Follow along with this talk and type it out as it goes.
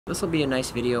This will be a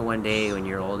nice video one day when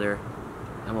you're older,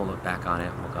 and we'll look back on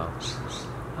it and we'll go,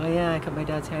 oh yeah, I cut my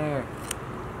dad's hair.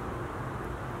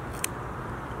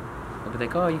 We'll be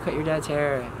like, oh, you cut your dad's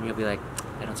hair, and you'll be like,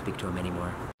 I don't speak to him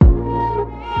anymore.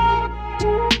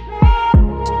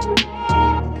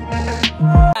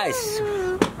 Guys,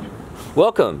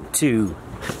 welcome to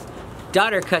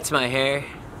Daughter Cuts My Hair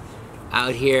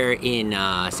out here in,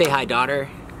 say hi daughter.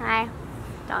 Hi,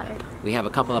 daughter. We have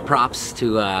a couple of props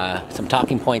to some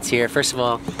talking points here. First of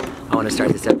all, I want to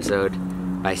start this episode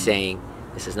by saying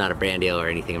this is not a brand deal or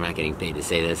anything. I'm not getting paid to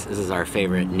say this. This is our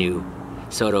favorite new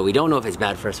soda. We don't know if it's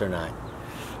bad for us or not.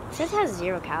 It says it has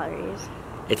 0 calories.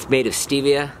 It's made of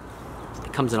stevia.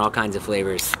 It comes in all kinds of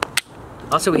flavors.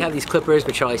 Also, we have these clippers,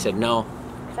 but Charlie said no.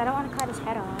 Because I don't want to cut his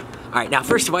head off. All right, now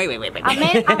first of all, wait.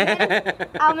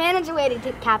 I'll manage a way to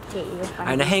decapitate you. All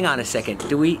right, now hang on a second.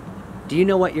 Do you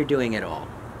know what you're doing at all?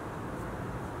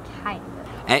 Kind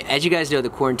of. As you guys know, the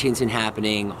quarantine's been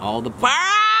happening. All the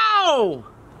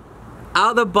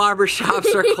barber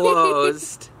shops are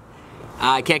closed.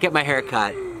 I can't get my hair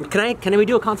cut. Can we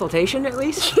do a consultation at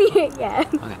least? Yeah.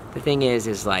 Okay. The thing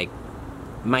is like,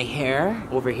 my hair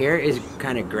over here is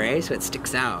kind of gray, so it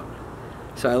sticks out.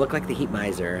 So I look like the heat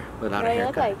miser without a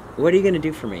haircut. What are you gonna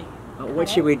do for me? What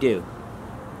should we do?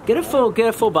 Get a full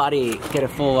body, get a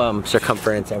full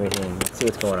circumference, everything. Let's see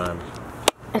what's going on.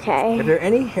 Okay. If there are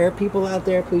any hair people out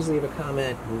there, please leave a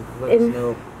comment and let us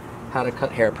know how to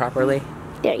cut hair properly.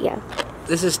 There you go.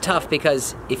 This is tough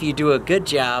because if you do a good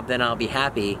job, then I'll be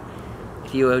happy.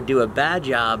 If you do a bad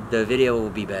job, the video will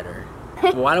be better.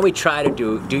 Why don't we try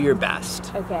to do your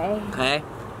best? Okay. Okay?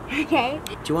 Okay.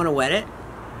 Do you want to wet it?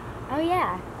 Oh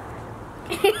yeah.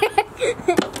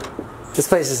 This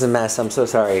place is a mess. I'm so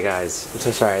sorry, guys. I'm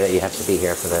so sorry that you have to be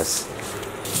here for this.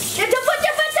 Don't put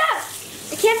your foot down!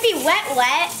 It can't be wet.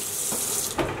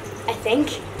 I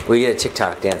think. We did a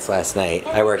TikTok dance last night.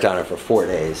 I worked on it for 4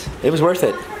 days. It was worth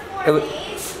it.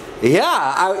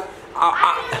 Yeah,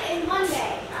 in one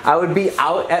day. I would be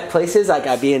out at places, like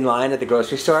I'd be in line at the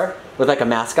grocery store with like a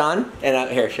mask on, and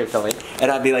here, should film me,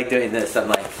 and I'd be like doing this. I'm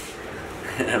like,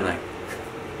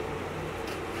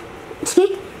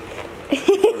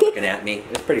 looking at me.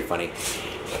 It's pretty funny.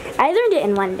 I learned it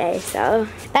in one day, so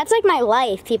that's like my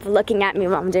life. People looking at me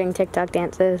while I'm doing TikTok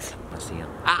dances. Let's see him.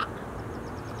 Ah,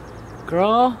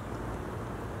 girl.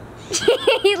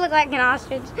 You look like an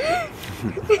ostrich.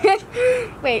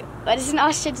 Wait, what does an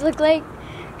ostrich look like?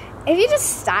 If you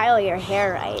just style your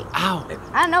hair right. Ow.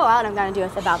 I don't know what I'm gonna do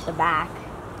with about the back.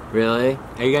 Really?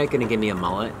 Are you guys gonna give me a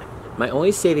mullet? My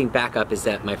only saving backup is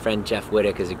that my friend Jeff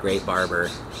Whittick is a great barber.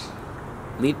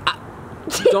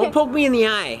 Don't poke me in the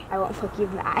eye. I won't poke you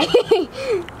in the eye.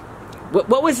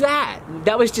 What was that?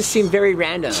 That was just seemed very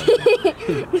random.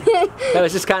 That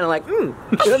was just kind of like,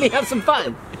 let me have some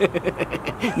fun.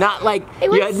 Not like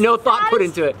you had no thought put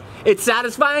into it. It's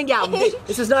satisfying? Yeah,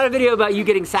 this is not a video about you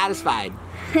getting satisfied.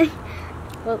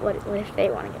 Well, what if they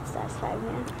want to get satisfied,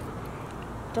 man?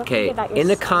 Don't Okay, think about in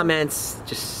the yourself. comments,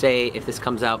 just say if this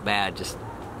comes out bad, just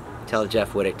tell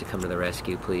Jeff Whittick to come to the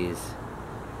rescue, please.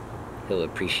 He'll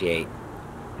appreciate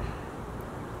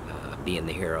being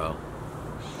the hero.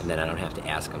 And then I don't have to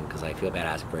ask him because I feel bad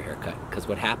asking for a haircut. Because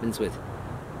what happens with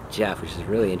Jeff, which is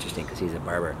really interesting because he's a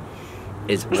barber,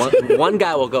 is one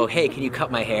guy will go, hey, can you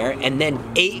cut my hair? And then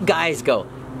 8 guys go,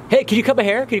 hey, can you cut my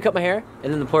hair? Can you cut my hair?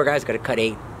 And then the poor guy's got to cut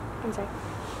 8. I'm sorry.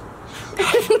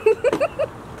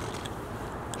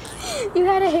 You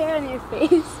had a hair on your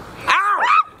face. Ow!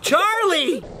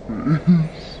 Charlie!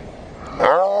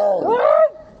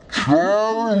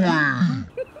 Charlie!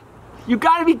 You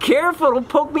gotta be careful, don't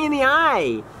poke me in the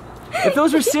eye. If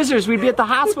those were scissors, we'd be at the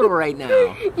hospital right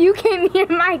now. You came near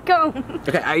my comb.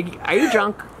 Okay, are you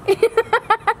drunk? I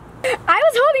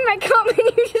was holding my comb and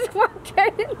you just walked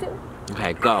right into it.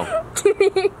 Okay, go.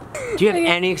 Do you have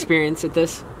any experience at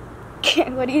this?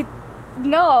 What do you...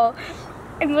 No.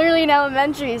 I'm literally in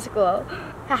elementary school.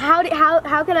 How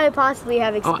could I possibly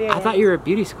have experience? Oh, I thought you were at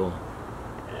beauty school.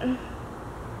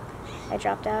 I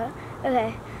dropped out.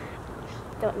 Okay.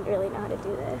 Don't really know how to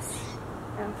do this.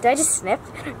 No. Did I just snip?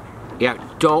 Yeah,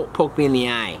 don't poke me in the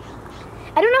eye.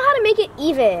 I don't know how to make it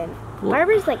even. Well,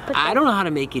 Barbers like put I don't know how to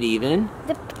make it even.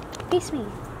 Face me.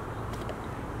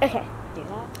 Okay, do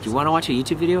that. Do you want to watch a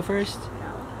YouTube video first?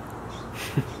 No.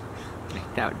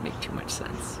 That would make too much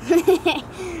sense.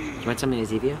 You want some of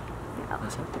Zevia? No.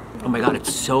 Oh my god,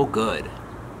 it's so good.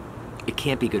 It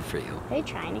can't be good for you. Are you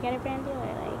trying to get a brand deal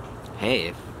or like?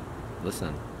 Hey,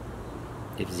 listen.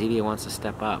 If Zevia wants to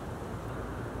step up.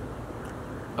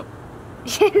 Oh.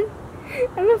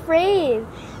 I'm afraid.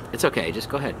 It's okay, just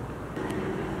go ahead.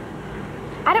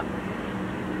 I don't...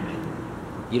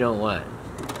 You don't what?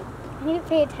 I need to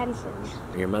pay attention.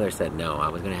 Your mother said no. I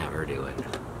was gonna have her do it.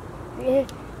 Yeah,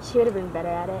 she would have been better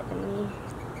at it than me.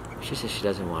 She says she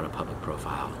doesn't want a public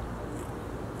profile.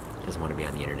 Doesn't want to be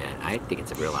on the internet. I think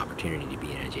it's a real opportunity to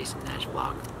be in a Jason Nash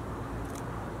vlog.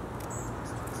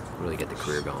 Really get the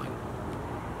career going.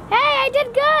 Hey, I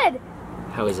did good!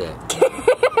 How is it?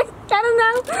 I don't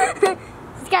know.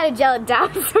 Just gotta gel it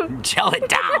down. Gel it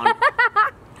down!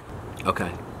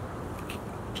 Okay.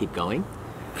 Keep going.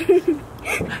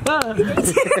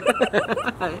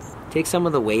 Take some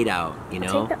of the weight out, you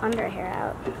know? Take the under hair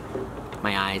out.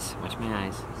 My eyes. Watch my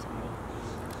eyes.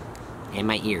 And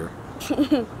my ear.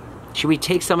 Should we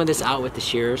take some of this out with the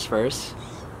shears first?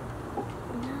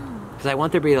 No. Because I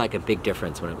want there to be like a big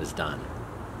difference when it was done.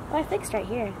 Oh, I fixed right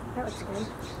here. That looks good.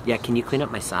 Yeah, can you clean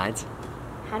up my sides?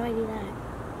 How do I do that?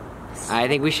 I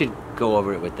think we should go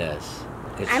over it with this.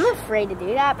 I'm afraid to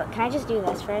do that, but can I just do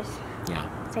this first? Yeah.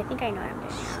 Because I think I know what I'm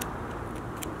doing now.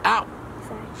 Ow!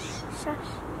 Sorry. Shush.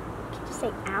 You can just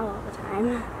say ow all the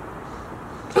time.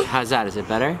 How's that? Is it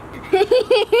better?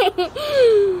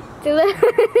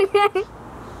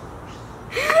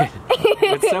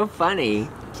 What's so funny?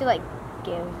 To like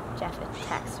give Jeff a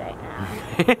text right now.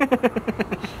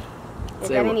 You're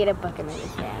Say gonna what? need to book him in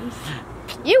advance.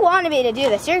 You wanted me to do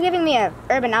this. You're giving me a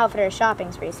Urban Outfitters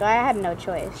shopping spree, so I had no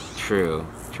choice. True.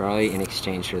 Charlie, in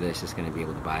exchange for this, is going to be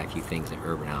able to buy a few things at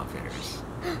Urban Outfitters.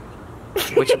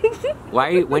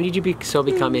 When did you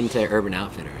become into Urban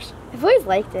Outfitters? I've always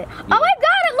liked it. Yeah. Oh my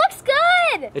god, it looks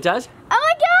good! It does? Oh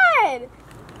my god!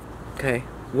 Okay.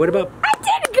 What about... I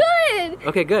did good!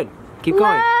 Okay, good. Keep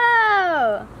going.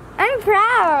 Wow! I'm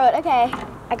proud. Okay,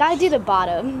 I gotta do the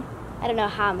bottom. I don't know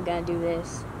how I'm gonna do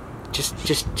this. Just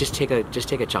take a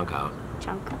chunk out.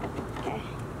 Chunk. Okay.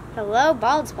 Hello,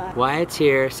 bald spot. Wyatt's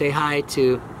here. Say hi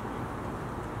to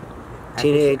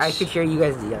teenage... I could hear you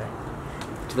guys together.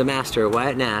 To the master,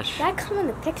 Wyatt Nash. That come in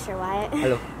the picture, Wyatt.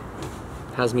 Hello.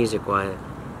 How's music, Wyatt?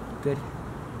 Good.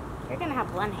 You're gonna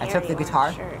have one hair. I took the guitar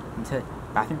into the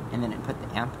bathroom and then I put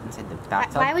the amp inside the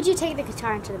bathtub. Why would you take the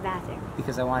guitar into the bathroom?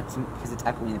 Because I wanted to, because it's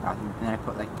echoing in the bathroom, and then I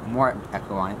put like more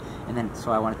echo on it, and then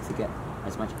so I wanted to get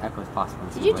as much echo as possible.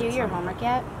 Did you do your homework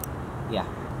yet? Yeah.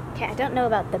 Okay, I don't know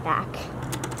about the back.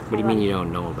 What do you mean you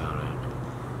don't know about it?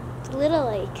 It's a little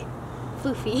like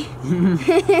floofy.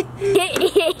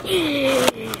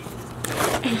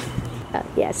 Oh,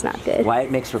 yeah, it's not good.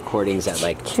 Wyatt makes recordings at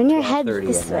like Turn your head 12:30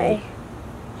 this at way. night,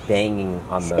 banging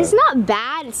on the... It's not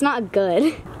bad, it's not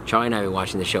good. Charlie and I have been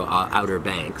watching the show Outer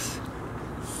Banks,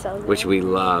 So good. which we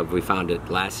love. We found it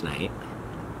last night.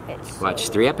 It's so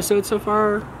Watched 3 episodes so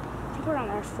far. I think we're on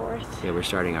our 4th. Yeah, we're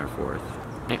starting our 4th.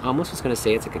 I almost was gonna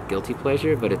say it's like a guilty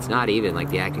pleasure, but it's not even. Like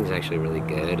the acting's actually really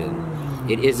good,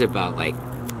 and it is about like,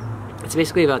 it's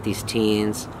basically about these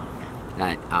teens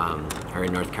that are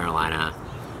in North Carolina,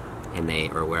 and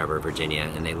or wherever, Virginia,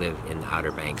 and they live in the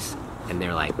Outer Banks, and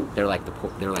they're like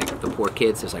the poor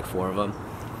kids. There's like 4 of them,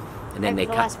 and then Like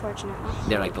they the less fortunate ones.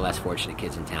 they're like the less fortunate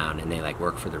kids in town, and they like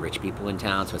work for the rich people in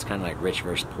town, so it's kind of like rich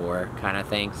versus poor kind of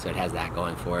thing, so it has that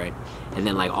going for it. And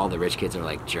then like all the rich kids are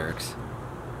like jerks,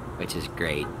 which is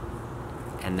great.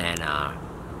 And then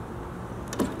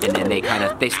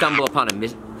they stumble upon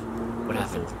what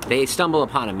happened? They stumble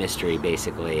upon a mystery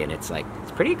basically, and it's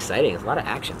pretty exciting. It's a lot of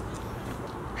action.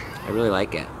 I really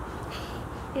like it.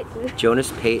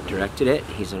 Jonas Pate directed it.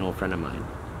 He's an old friend of mine.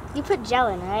 You put gel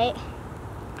in, right?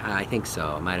 I think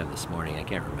so. I might have this morning. I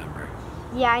can't remember.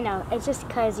 Yeah, I know. It's just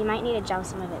because you might need to gel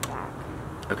some of it back.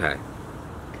 Okay.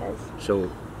 Because So,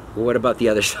 what about the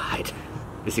other side?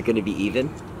 Is it going to be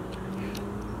even?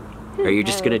 Or are you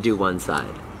just going to do one side?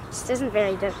 it just isn't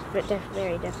very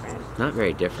different. Not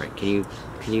very different. Can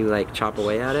you like chop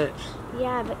away at it?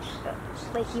 Yeah, but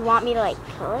like you want me to like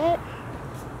pull it?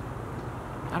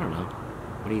 I don't know.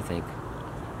 What do you think?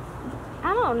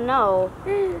 I don't know.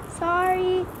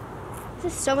 Sorry.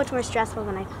 This is so much more stressful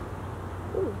than I.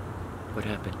 Ooh, What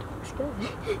happened? looks good.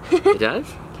 It does?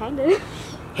 Kinda.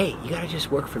 Hey, you gotta just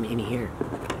work from in here.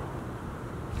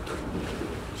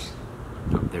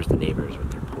 Oh, there's the neighbors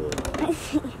with their pool.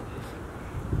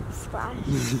 Splash.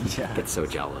 Yeah. Get so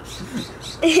jealous.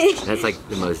 That's like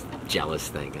the most jealous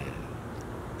thing.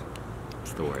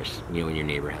 It's the worst. You know when your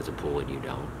neighbor has a pool and you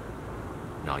don't,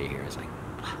 and all you hear is like,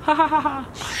 ha ha ha ha.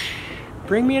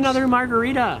 Bring me another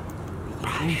margarita.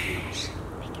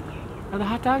 Are the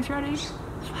hot dogs ready?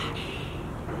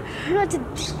 I don't know what to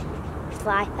do.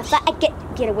 Fly. A fly.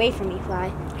 Get away from me, fly.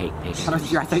 Hey, I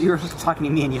thought you were talking to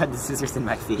me and you had the scissors in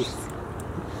my face.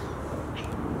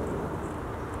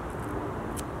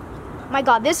 My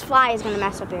God, this fly is gonna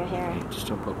mess up your hair. just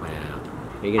don't poke my eye out.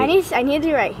 You're gonna... I need to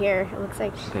do right here. It looks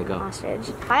like Okay, go. an ostrich.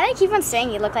 Why do I keep on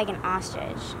saying you look like an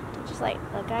ostrich? Just like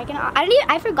look like an.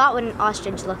 I forgot what an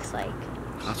ostrich looks like.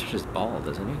 Ostrich is bald,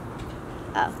 isn't he?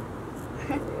 Oh,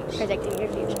 predicting your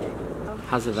future.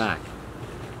 How's the vac?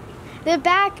 The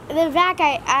back.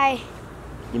 I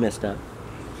You messed up.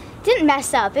 didn't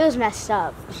mess up. It was messed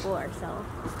up before, so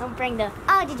don't bring the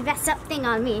 "oh, did you mess up" thing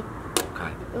on me.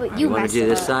 Okay. You You want to messed do it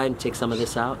this up. side and take some of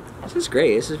this out? This is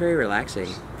great. This is very relaxing.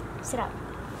 Sit up.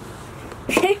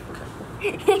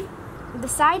 The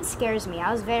side scares me.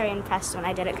 I was very impressed when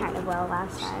I did it kind of well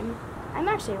last time. I'm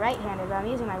actually right-handed, but I'm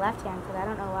using my left hand because I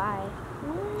don't know why.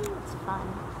 It's fun.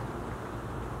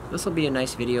 This will be a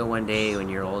nice video one day when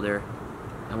you're older,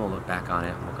 and we'll look back on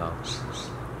it and we'll go,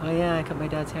 oh yeah, I cut my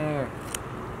dad's hair.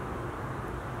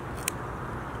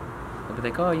 They'll be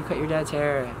like, oh, you cut your dad's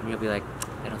hair. And you'll be like,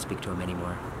 I don't speak to him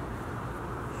anymore.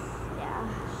 Yeah.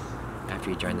 After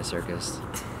you join the circus.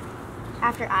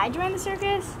 After I joined the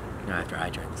circus? No, after I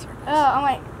joined the circus.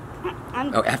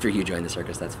 Oh, After you join the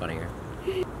circus, that's funnier.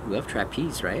 You love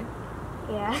trapeze, right?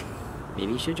 yeah.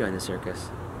 Maybe you should join the circus.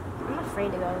 I'm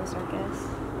afraid to go to the circus.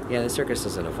 Yeah, the circus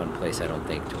isn't a fun place, I don't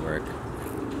think, to work.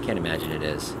 Can't imagine it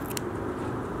is.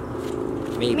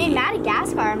 Maybe. I mean,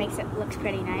 Madagascar looks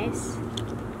pretty nice.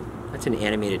 That's an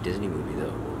animated Disney movie,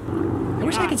 though. I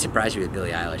wish I could surprise you with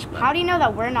Billie Eilish, but... How do you know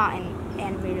that we're not an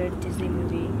animated Disney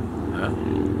movie? Huh?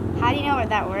 How do you know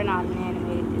that we're not an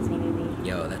animated Disney movie?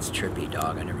 Yo, that's trippy,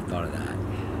 dog. I never thought of that.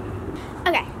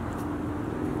 Okay.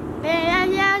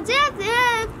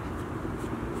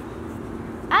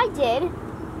 I did.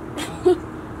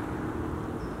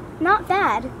 Not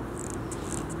bad.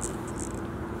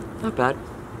 Not bad.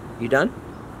 You done?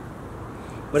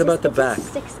 What about the back? It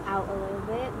sticks out a little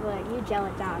bit, but you gel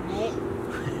it down, right?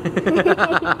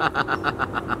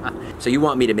 So you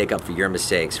want me to make up for your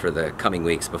mistakes for the coming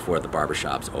weeks before the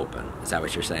barbershop's open? Is that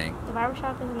what you're saying? The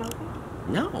barbershop isn't open?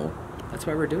 No. That's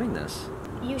why we're doing this.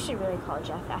 You should really call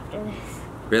Jeff after this.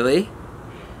 Really?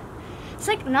 It's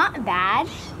like not bad.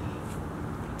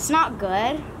 It's not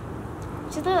good.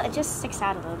 It just sticks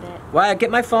out a little bit. Why?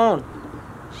 Get my phone.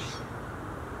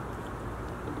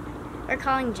 We're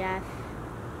calling Jeff.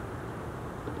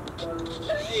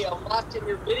 Hey, I'm watching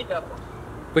your video.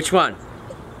 Which one?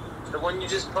 The one you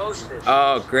just posted.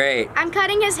 Oh, great. I'm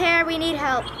cutting his hair. We need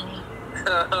help.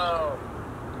 Oh,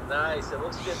 nice. It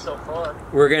looks good so far.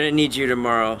 We're gonna need you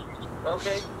tomorrow.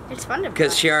 Okay. It's fun to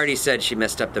Because she already said she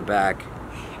messed up the back.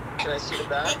 Can I see the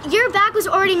back? Your back was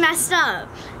already messed up.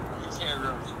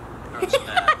 Yeah, roast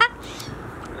back.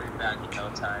 Very back in no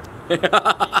time. It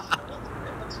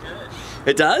looks good.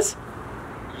 It does?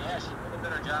 Yeah, she did a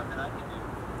better job than I can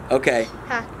do. Okay.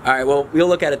 Huh. All right, well, we'll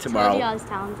look at it Told tomorrow. you I was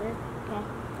talented. Okay.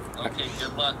 Okay,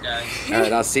 good luck, guys. All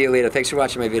right, I'll see you later. Thanks for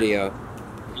watching my video.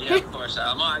 Yeah, of course.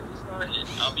 I just started.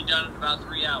 I'll be done in about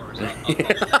 3 hours.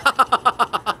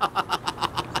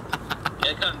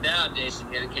 Yeah, come down, Jason.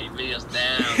 You gotta keep your videos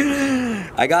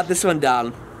down. I got this one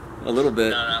down a little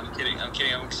bit. No, I'm kidding. I'm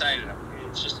kidding. I'm excited.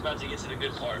 It's just about to get to the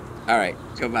good part. All right,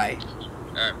 goodbye.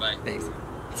 All right, bye. Thanks.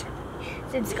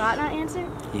 Did Scott not answer?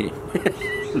 He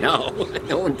didn't. No,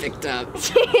 no one picked up.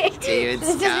 David, This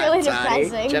is Scott, really Toddy.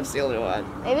 depressing. Jeff's the only one.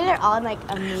 Maybe they're all in like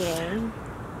a meeting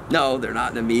No, they're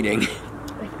not in a meeting.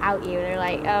 without you. They're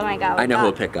like, oh my god. I know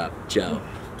who'll pick up. Joe.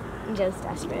 Joe's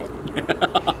desperate.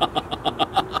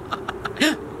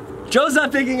 Joe's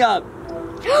not picking up.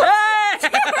 Hey!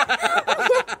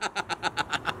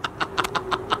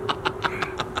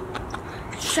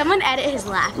 Someone edit his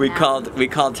laugh. We now.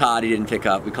 called Todd, he didn't pick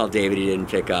up. We called David, he didn't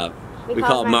pick up. We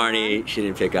called my Marnie, mom. she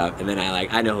didn't pick up. And then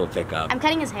I know who'll pick up. I'm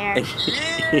cutting his hair.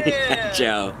 Yeah.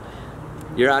 Joe.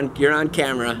 You're on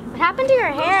camera. What happened to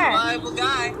your hair? Reliable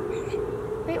guy.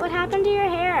 Wait, what happened to your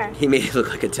hair? He made it look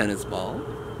like a tennis ball.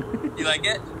 You like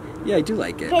it? Yeah, I do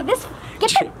like it. Okay, this.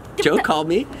 Joe called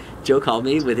me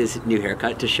with his new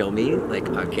haircut to show me, like,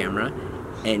 on camera,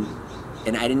 and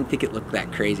I didn't think it looked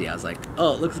that crazy. I was like,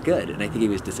 oh, it looks good, and I think he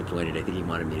was disappointed. I think he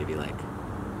wanted me to be like,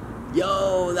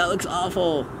 yo, that looks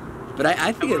awful. But I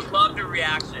I think would have loved a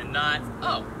reaction, not,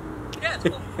 oh, yeah, it's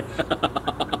cool.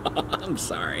 I'm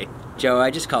sorry, Joe.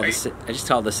 I just called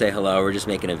to say hello. We're just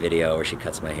making a video where she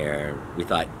cuts my hair. We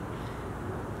thought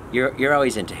you're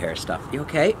always into hair stuff. You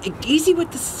okay? Easy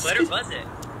with the. Let her buzz it.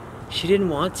 She didn't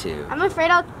want to. I'm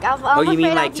afraid I'll. Oh, you mean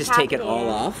afraid like I'll just take it decapitate all him.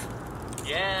 off?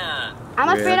 Yeah.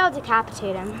 I'm afraid Yeah. I'll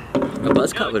decapitate him. A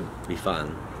buzz cut would be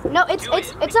fun. No, it's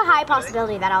a high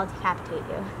possibility that I'll decapitate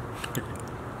you.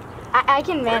 I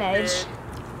can manage.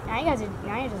 Now you're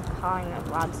just calling the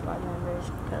vlog squad members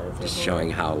because Just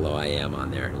showing how low I am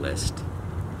on their list.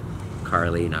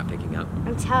 Carly not picking up.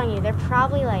 I'm telling you, they're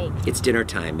probably like. It's dinner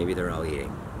time. Maybe they're all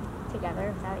eating.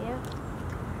 together without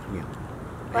you. Yeah.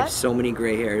 I What? have so many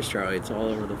gray hairs, Charlie. It's all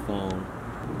over the phone.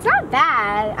 It's not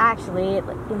bad, actually.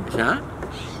 It's not?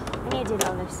 I need to do the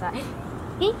other side.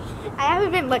 I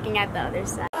haven't been looking at the other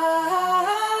side.